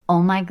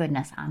Oh my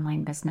goodness,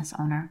 online business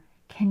owner.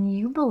 Can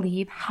you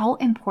believe how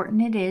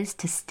important it is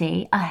to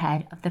stay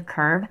ahead of the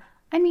curve?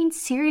 I mean,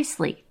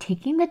 seriously,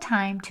 taking the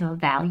time to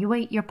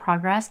evaluate your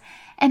progress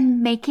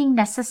and making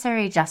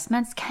necessary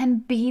adjustments can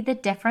be the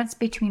difference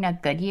between a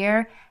good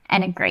year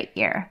and a great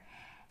year.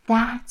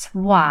 That's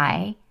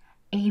why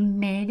a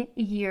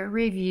mid-year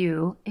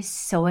review is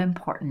so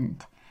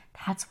important.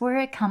 That's where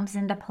it comes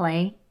into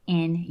play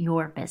in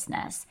your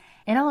business.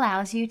 It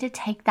allows you to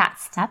take that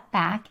step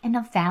back and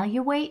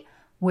evaluate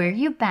where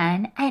you've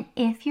been and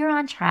if you're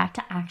on track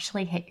to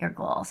actually hit your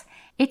goals.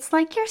 It's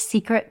like your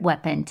secret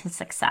weapon to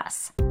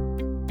success.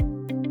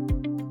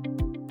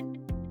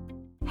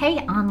 Hey,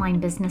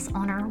 online business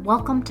owner,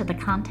 welcome to the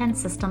Content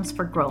Systems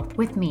for Growth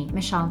with me,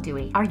 Michelle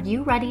Dewey. Are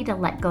you ready to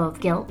let go of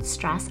guilt,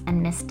 stress,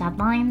 and missed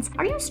deadlines?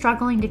 Are you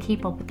struggling to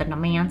keep up with the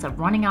demands of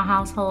running a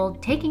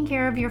household, taking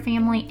care of your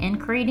family, and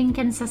creating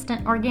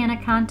consistent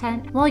organic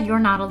content? Well, you're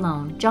not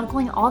alone.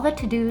 Juggling all the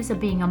to-dos of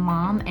being a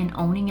mom and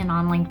owning an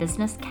online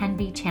business can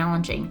be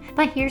challenging.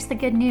 But here's the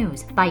good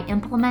news. By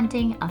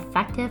implementing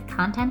effective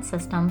content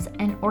systems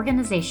and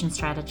organization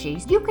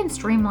strategies, you can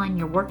streamline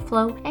your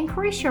workflow,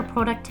 increase your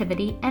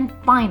productivity, and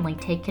finally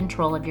take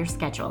control of your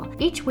schedule.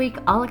 Each week,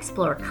 I'll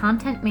explore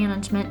content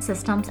management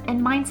systems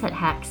and mindset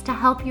hacks to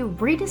help you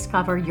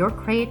rediscover your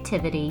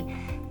creativity,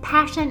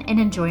 passion, and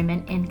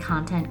enjoyment in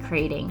content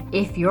creating.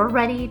 If you're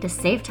ready to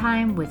save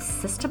time with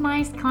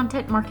systemized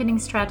content marketing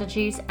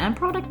strategies and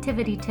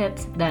productivity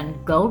tips,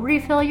 then go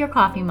refill your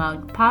coffee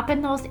mug, pop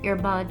in those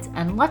earbuds,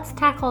 and let's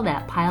tackle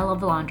that pile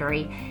of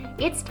laundry.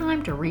 It's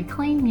time to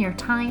reclaim your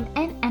time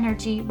and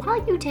energy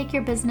while you take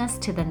your business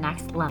to the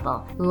next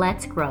level.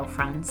 Let's grow,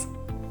 friends.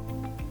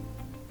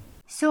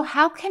 So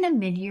how can a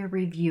mid-year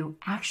review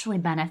actually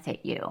benefit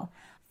you?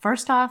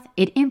 First off,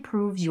 it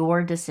improves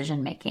your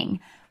decision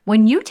making.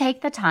 When you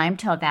take the time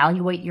to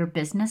evaluate your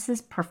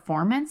business's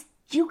performance,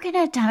 you can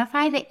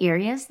identify the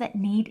areas that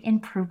need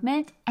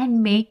improvement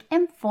and make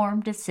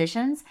informed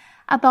decisions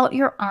about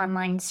your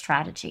online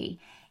strategy.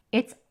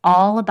 It's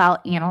all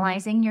about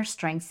analyzing your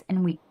strengths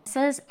and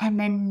weaknesses and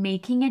then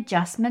making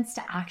adjustments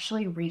to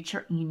actually reach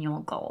your annual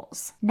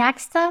goals.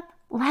 Next up,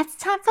 let's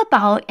talk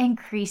about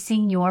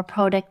increasing your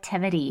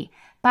productivity.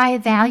 By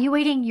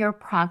evaluating your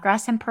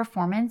progress and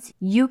performance,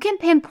 you can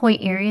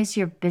pinpoint areas of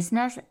your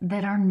business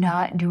that are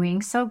not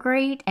doing so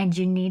great and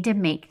you need to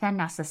make the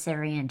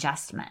necessary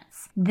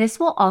adjustments. This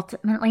will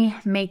ultimately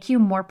make you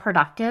more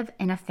productive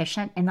and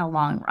efficient in the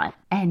long run.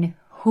 And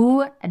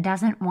who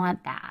doesn't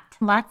want that?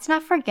 Let's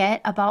not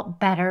forget about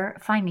better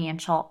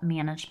financial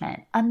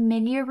management. A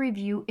mid-year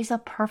review is a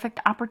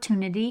perfect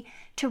opportunity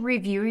to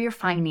review your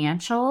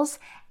financials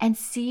and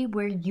see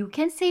where you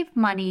can save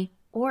money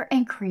or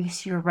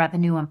increase your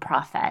revenue and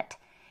profit.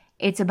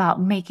 It's about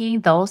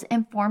making those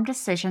informed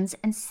decisions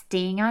and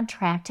staying on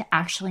track to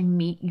actually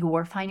meet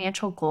your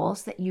financial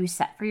goals that you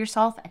set for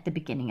yourself at the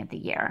beginning of the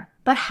year.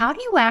 But how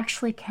do you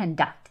actually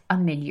conduct a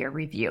mid-year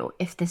review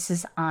if this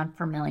is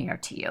unfamiliar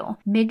to you?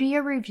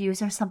 Mid-year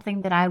reviews are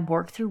something that I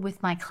work through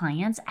with my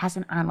clients as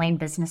an online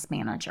business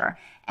manager.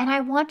 And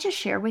I want to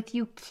share with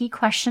you key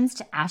questions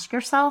to ask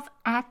yourself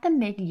at the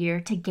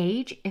mid-year to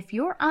gauge if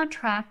you're on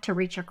track to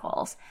reach your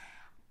goals.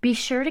 Be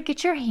sure to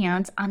get your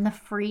hands on the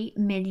free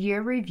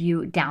mid-year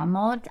review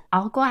download.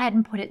 I'll go ahead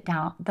and put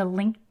the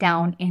link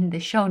down in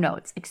the show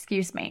notes,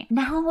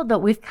 Now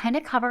that we've kind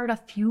of covered a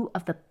few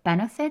of the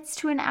benefits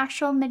to an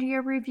actual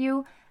mid-year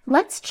review,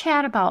 let's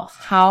chat about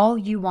how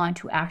you want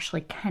to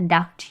actually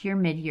conduct your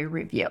mid-year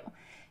review.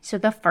 So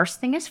the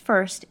first thing is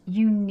first,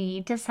 you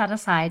need to set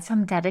aside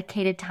some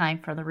dedicated time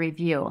for the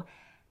review.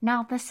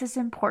 Now, this is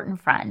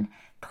important, friend.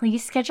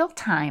 Please schedule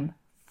time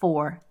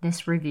for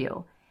this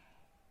review.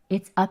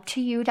 It's up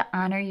to you to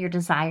honor your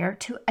desire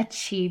to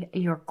achieve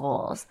your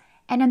goals.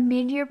 And a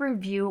mid-year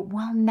review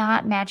will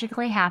not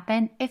magically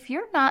happen if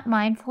you're not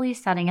mindfully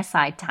setting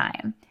aside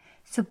time.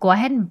 So go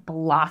ahead and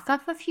block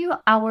off a few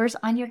hours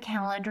on your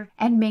calendar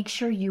and make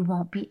sure you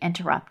won't be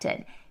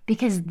interrupted,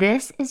 because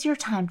this is your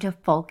time to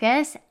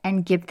focus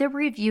and give the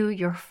review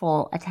your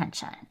full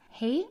attention.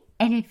 Hey,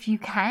 and if you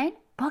can,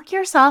 book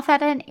yourself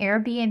at an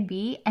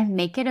Airbnb and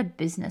make it a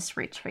business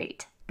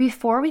retreat.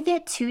 Before we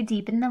get too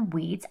deep in the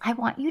weeds, I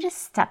want you to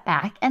step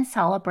back and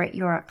celebrate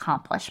your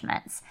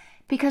accomplishments.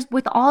 Because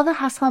with all the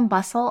hustle and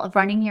bustle of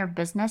running your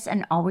business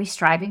and always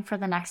striving for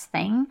the next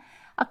thing,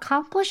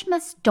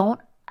 accomplishments don't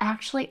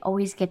actually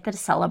always get the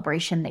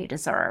celebration they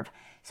deserve.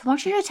 So I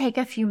want you to take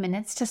a few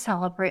minutes to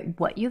celebrate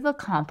what you've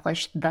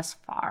accomplished thus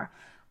far.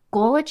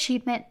 Goal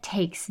achievement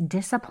takes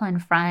discipline,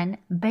 friend.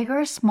 Big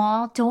or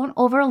small, don't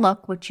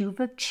overlook what you've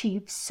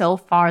achieved so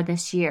far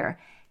this year.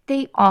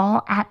 They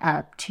all add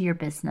up to your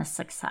business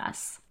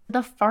success.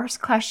 The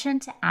first question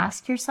to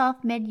ask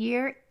yourself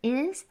mid-year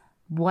is,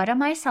 what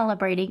am I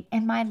celebrating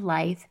in my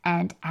life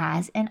and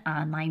as an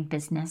online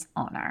business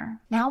owner?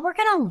 Now we're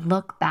going to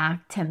look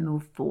back to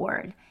move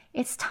forward.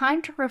 It's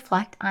time to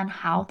reflect on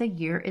how the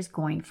year is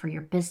going for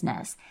your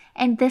business.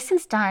 And this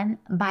is done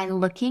by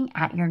looking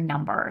at your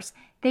numbers.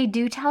 They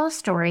do tell a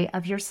story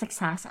of your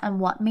success and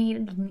what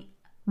made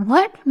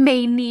What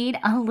may need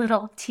a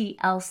little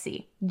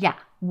TLC? Yeah,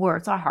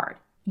 words are hard.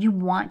 You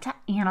want to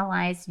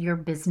analyze your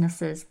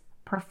business's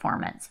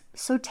performance.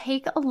 So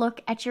take a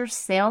look at your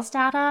sales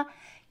data,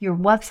 your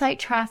website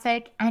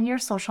traffic, and your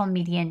social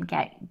media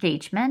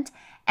engagement.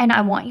 And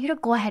I want you to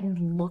go ahead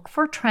and look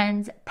for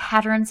trends,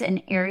 patterns,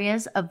 and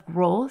areas of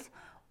growth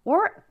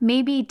or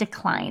maybe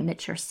decline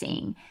that you're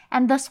seeing.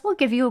 And this will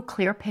give you a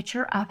clear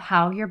picture of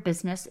how your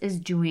business is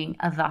doing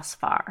thus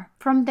far.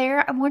 From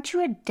there, I want you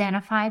to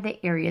identify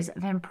the areas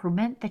of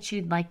improvement that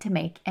you'd like to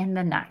make in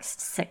the next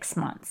 6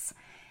 months.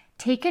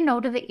 Take a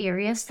note of the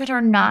areas that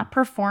are not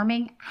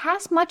performing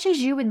as much as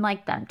you would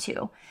like them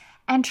to,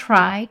 and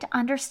try to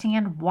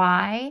understand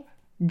why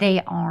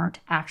they aren't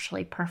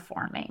actually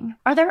performing.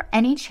 Are there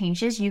any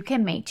changes you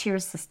can make to your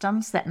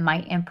systems that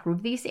might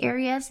improve these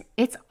areas?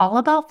 It's all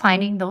about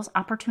finding those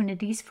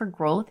opportunities for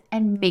growth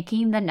and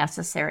making the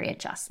necessary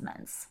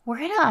adjustments. We're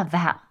going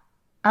to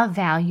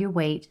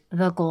evaluate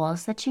the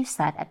goals that you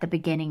set at the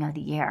beginning of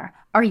the year.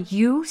 Are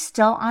you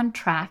still on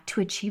track to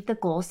achieve the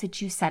goals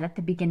that you set at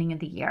the beginning of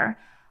the year?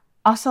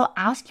 Also,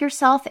 ask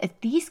yourself if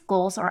these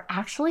goals are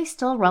actually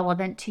still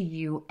relevant to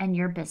you and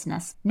your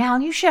business. Now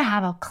you should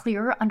have a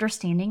clearer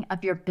understanding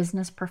of your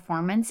business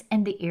performance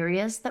and the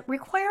areas that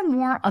require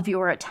more of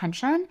your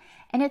attention,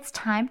 and it's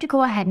time to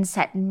go ahead and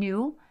set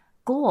new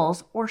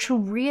goals or to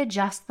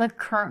readjust the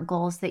current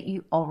goals that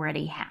you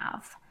already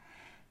have.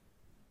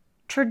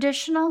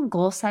 Traditional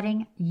goal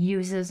setting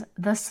uses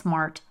the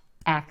SMART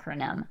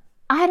acronym.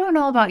 I don't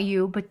know about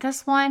you, but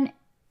this one,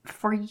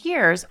 for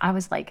years, I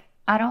was like,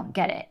 I don't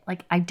get it.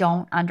 Like, I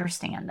don't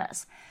understand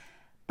this.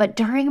 But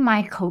during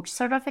my coach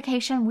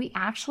certification, we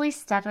actually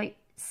studied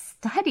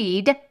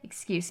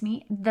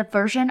the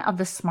version of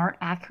the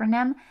SMART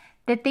acronym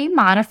that they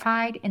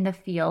modified in the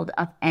field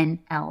of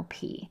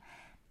NLP.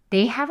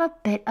 They have a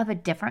bit of a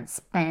different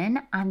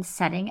spin on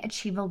setting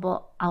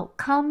achievable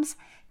outcomes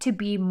to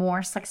be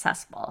more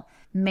successful.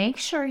 Make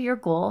sure your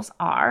goals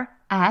are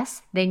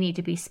S, they need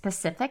to be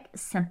specific,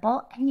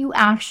 simple, and you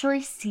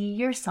actually see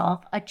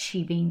yourself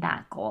achieving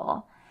that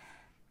goal.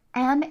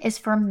 M is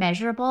for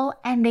measurable,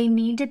 and they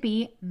need to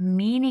be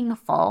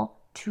meaningful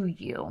to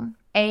you.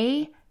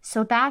 A,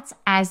 so that's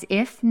as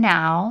if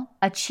now,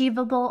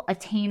 achievable,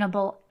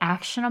 attainable,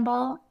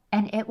 actionable,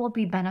 and it will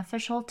be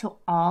beneficial to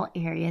all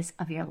areas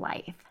of your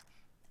life.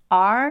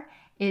 R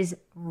is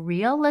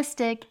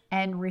realistic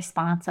and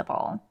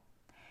responsible.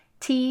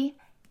 T,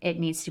 it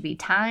needs to be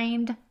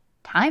timed,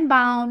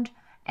 time-bound,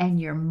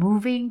 and you're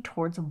moving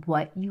towards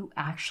what you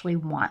actually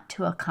want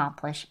to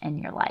accomplish in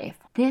your life.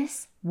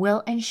 This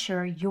will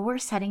ensure you're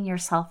setting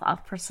yourself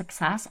up for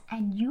success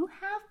and you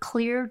have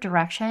clear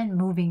direction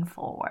moving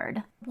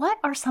forward. What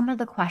are some of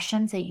the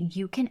questions that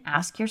you can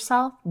ask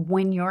yourself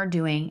when you're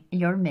doing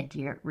your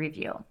mid-year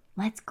review?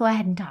 Let's go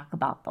ahead and talk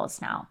about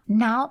those now.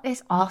 Now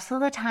is also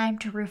the time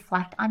to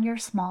reflect on your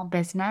small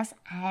business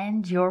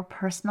and your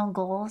personal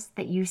goals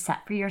that you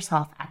set for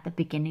yourself at the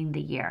beginning of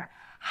the year.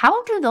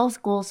 How do those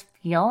goals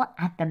feel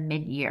at the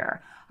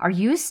mid-year? Are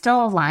you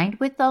still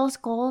aligned with those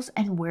goals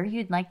and where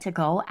you'd like to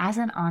go as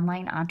an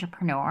online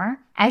entrepreneur?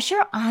 As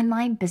your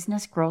online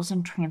business grows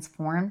and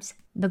transforms,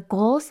 the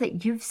goals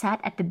that you've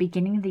set at the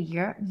beginning of the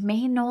year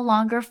may no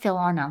longer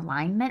feel in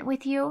alignment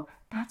with you.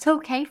 That's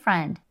okay,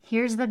 friend.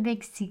 Here's the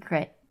big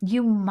secret.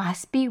 You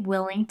must be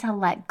willing to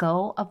let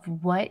go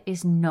of what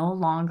is no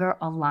longer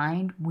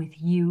aligned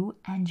with you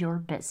and your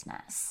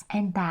business.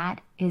 And that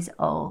is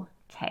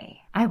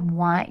okay. I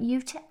want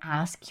you to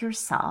ask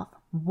yourself,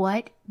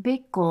 what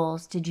big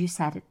goals did you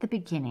set at the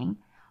beginning?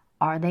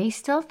 Are they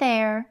still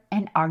there?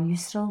 And are you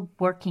still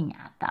working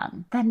at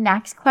them? The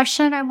next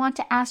question I want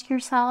to ask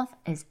yourself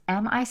is,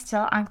 am I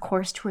still on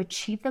course to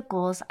achieve the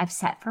goals I've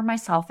set for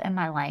myself in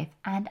my life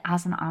and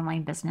as an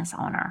online business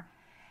owner?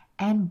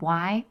 And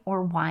why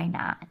or why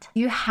not?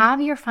 You have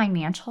your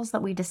financials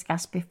that we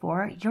discussed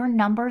before. Your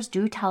numbers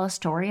do tell a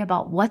story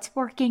about what's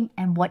working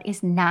and what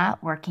is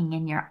not working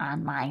in your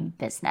online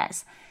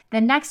business.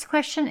 The next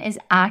question is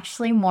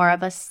actually more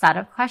of a set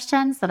of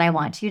questions that I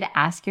want you to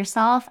ask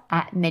yourself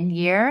at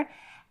mid-year,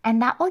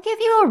 and that will give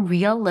you a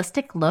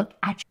realistic look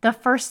at the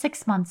first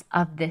 6 months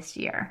of this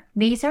year.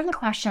 These are the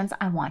questions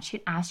I want you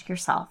to ask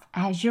yourself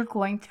as you're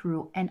going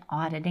through and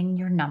auditing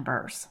your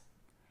numbers.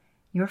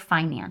 Your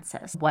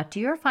finances. What do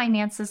your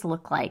finances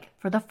look like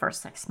for the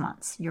first 6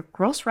 months? Your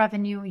gross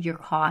revenue, your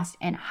cost,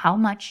 and how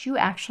much you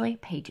actually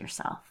paid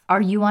yourself.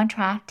 Are you on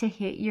track to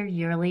hit your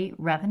yearly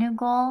revenue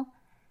goal?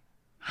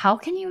 How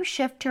can you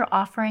shift your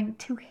offering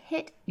to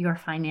hit your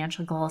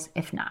financial goals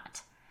if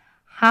not?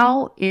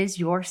 How is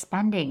your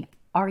spending?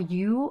 Are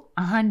you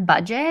on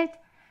budget?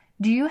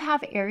 Do you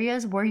have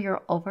areas where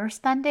you're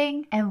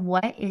overspending? And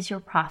what is your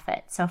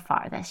profit so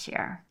far this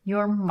year?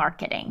 Your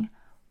marketing.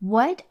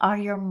 What are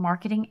your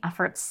marketing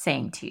efforts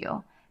saying to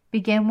you?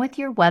 Begin with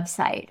your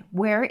website.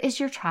 Where is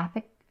your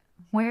traffic?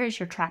 Where is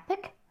your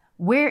traffic?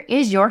 Where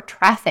is your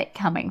traffic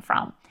coming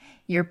from?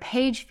 Your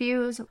page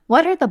views.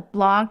 What are the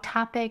blog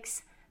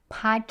topics,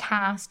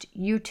 podcasts,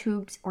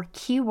 YouTubes, or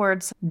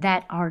keywords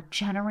that are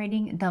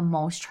generating the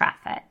most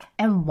traffic.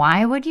 And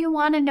why would you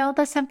want to know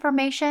this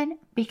information?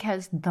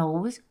 Because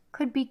those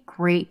could be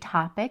great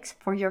topics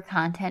for your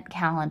content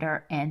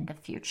calendar in the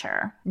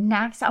future.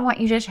 Next, I want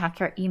you to check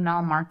your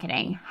email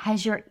marketing.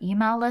 Has your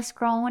email list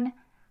grown?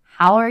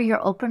 How are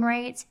your open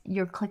rates,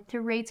 your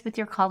click-through rates with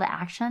your call to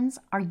actions?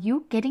 Are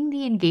you getting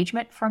the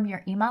engagement from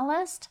your email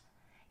list?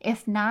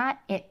 If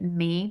not, it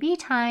may be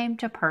time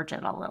to purge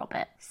it a little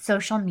bit.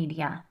 Social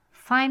media.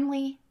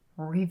 Finally,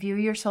 review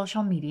your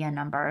social media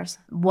numbers.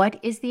 What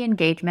is the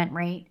engagement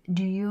rate?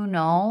 Do you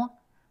know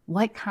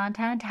what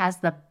content has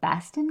the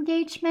best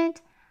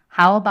engagement?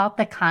 How about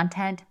the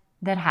content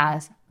that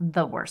has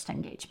the worst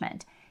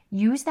engagement?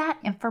 Use that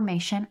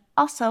information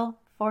also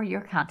for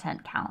your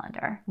content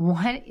calendar.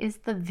 What is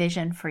the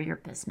vision for your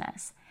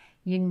business?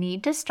 You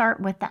need to start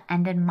with the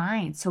end in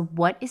mind. So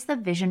what is the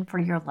vision for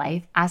your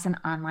life as an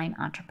online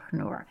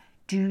entrepreneur?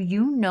 Do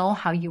you know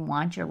how you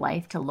want your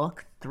life to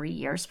look 3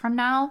 years from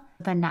now?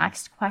 The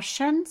next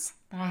questions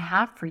that I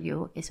have for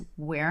you is,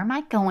 where am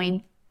I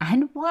going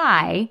and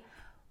why?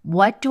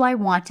 What do I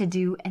want to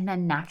do in the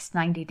next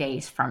 90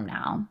 days from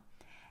now?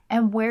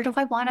 And where do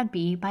I want to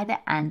be by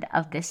the end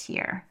of this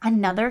year?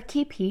 Another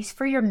key piece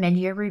for your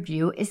mid-year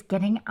review is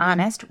getting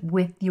honest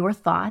with your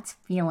thoughts,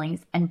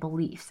 feelings, and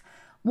beliefs.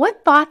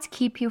 What thoughts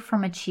keep you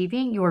from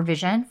achieving your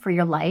vision for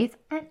your life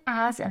and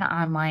as an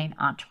online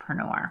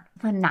entrepreneur?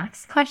 The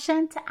next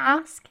question to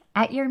ask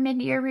at your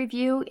mid-year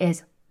review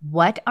is,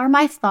 what are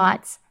my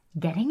thoughts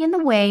getting in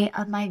the way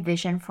of my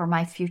vision for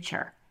my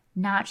future?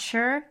 Not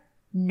sure?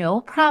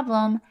 No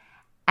problem.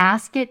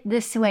 Ask it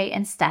this way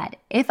instead.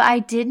 If I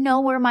did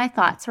know where my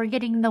thoughts were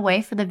getting in the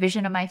way for the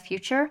vision of my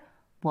future,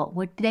 what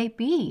would they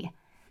be?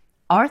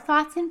 Our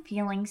thoughts and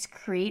feelings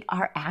create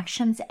our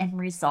actions and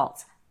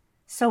results.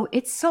 So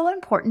it's so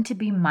important to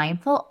be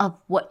mindful of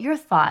what your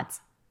thoughts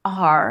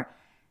are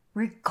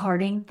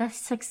regarding the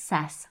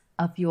success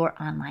of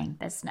your online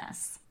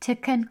business. To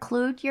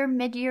conclude your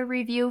mid-year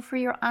review for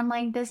your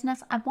online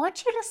business, I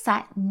want you to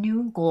set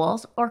new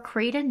goals or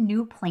create a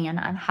new plan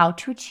on how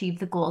to achieve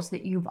the goals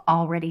that you've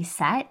already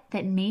set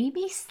that may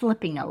be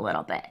slipping a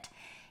little bit.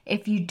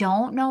 If you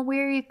don't know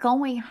where you're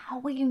going, how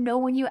will you know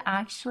when you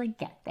actually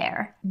get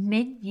there?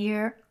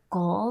 Mid-year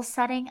goal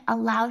setting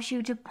allows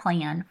you to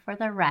plan for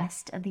the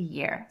rest of the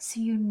year so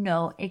you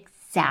know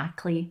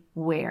exactly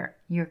where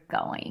you're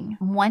going.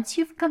 Once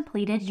you've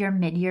completed your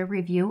mid-year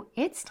review,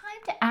 it's time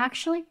to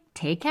actually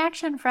take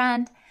action,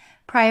 friend.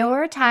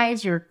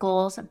 Prioritize your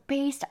goals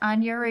based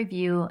on your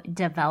review,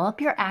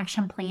 develop your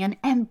action plan,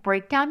 and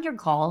break down your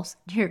goals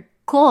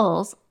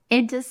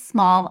into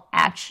small,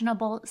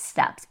 actionable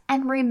steps.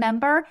 And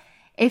remember,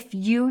 if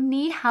you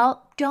need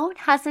help, don't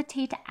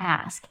hesitate to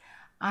ask.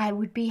 I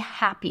would be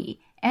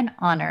happy and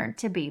honored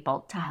to be able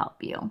to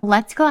help you.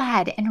 Let's go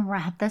ahead and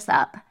wrap this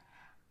up.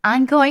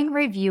 Ongoing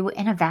review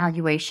and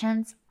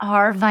evaluations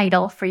are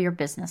vital for your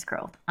business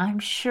growth. I'm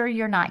sure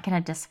you're not going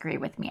to disagree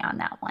with me on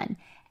that one.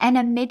 And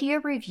a mid-year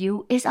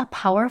review is a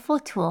powerful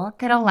tool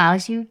that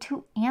allows you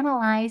to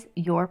analyze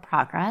your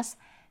progress,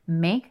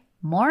 make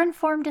more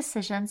informed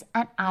decisions,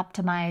 and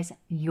optimize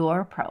your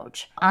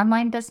approach.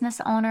 Online business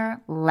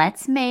owner,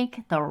 let's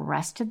make the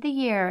rest of the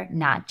year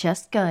not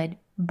just good,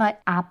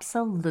 but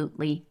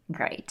absolutely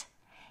great.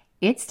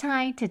 It's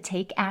time to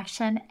take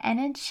action and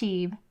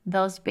achieve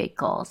those big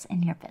goals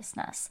in your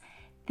business.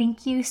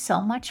 Thank you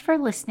so much for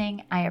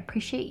listening. I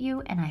appreciate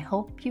you, and I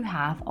hope you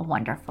have a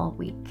wonderful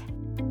week.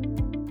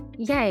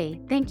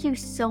 Yay! Thank you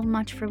so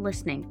much for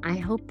listening. I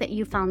hope that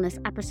you found this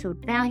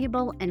episode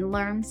valuable and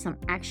learned some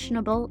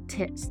actionable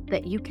tips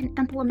that you can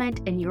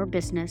implement in your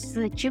business so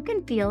that you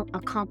can feel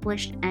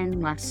accomplished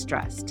and less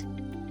stressed.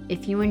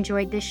 If you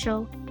enjoyed this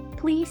show,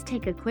 please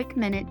take a quick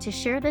minute to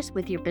share this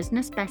with your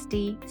business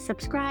bestie,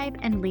 subscribe,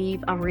 and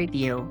leave a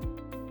review.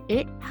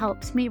 It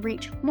helps me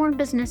reach more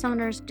business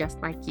owners just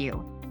like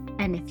you.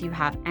 And if you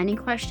have any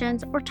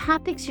questions or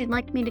topics you'd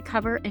like me to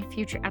cover in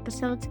future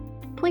episodes,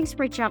 please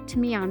reach out to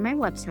me on my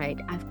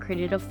website. I've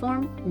created a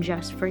form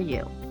just for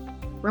you.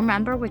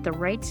 Remember, with the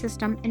right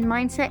system and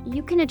mindset,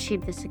 you can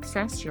achieve the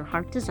success your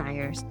heart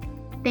desires.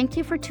 Thank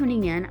you for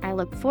tuning in. I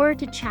look forward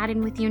to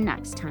chatting with you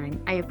next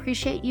time. I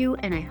appreciate you,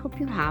 and I hope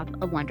you have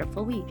a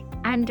wonderful week.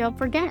 And don't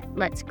forget,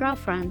 let's grow,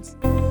 friends.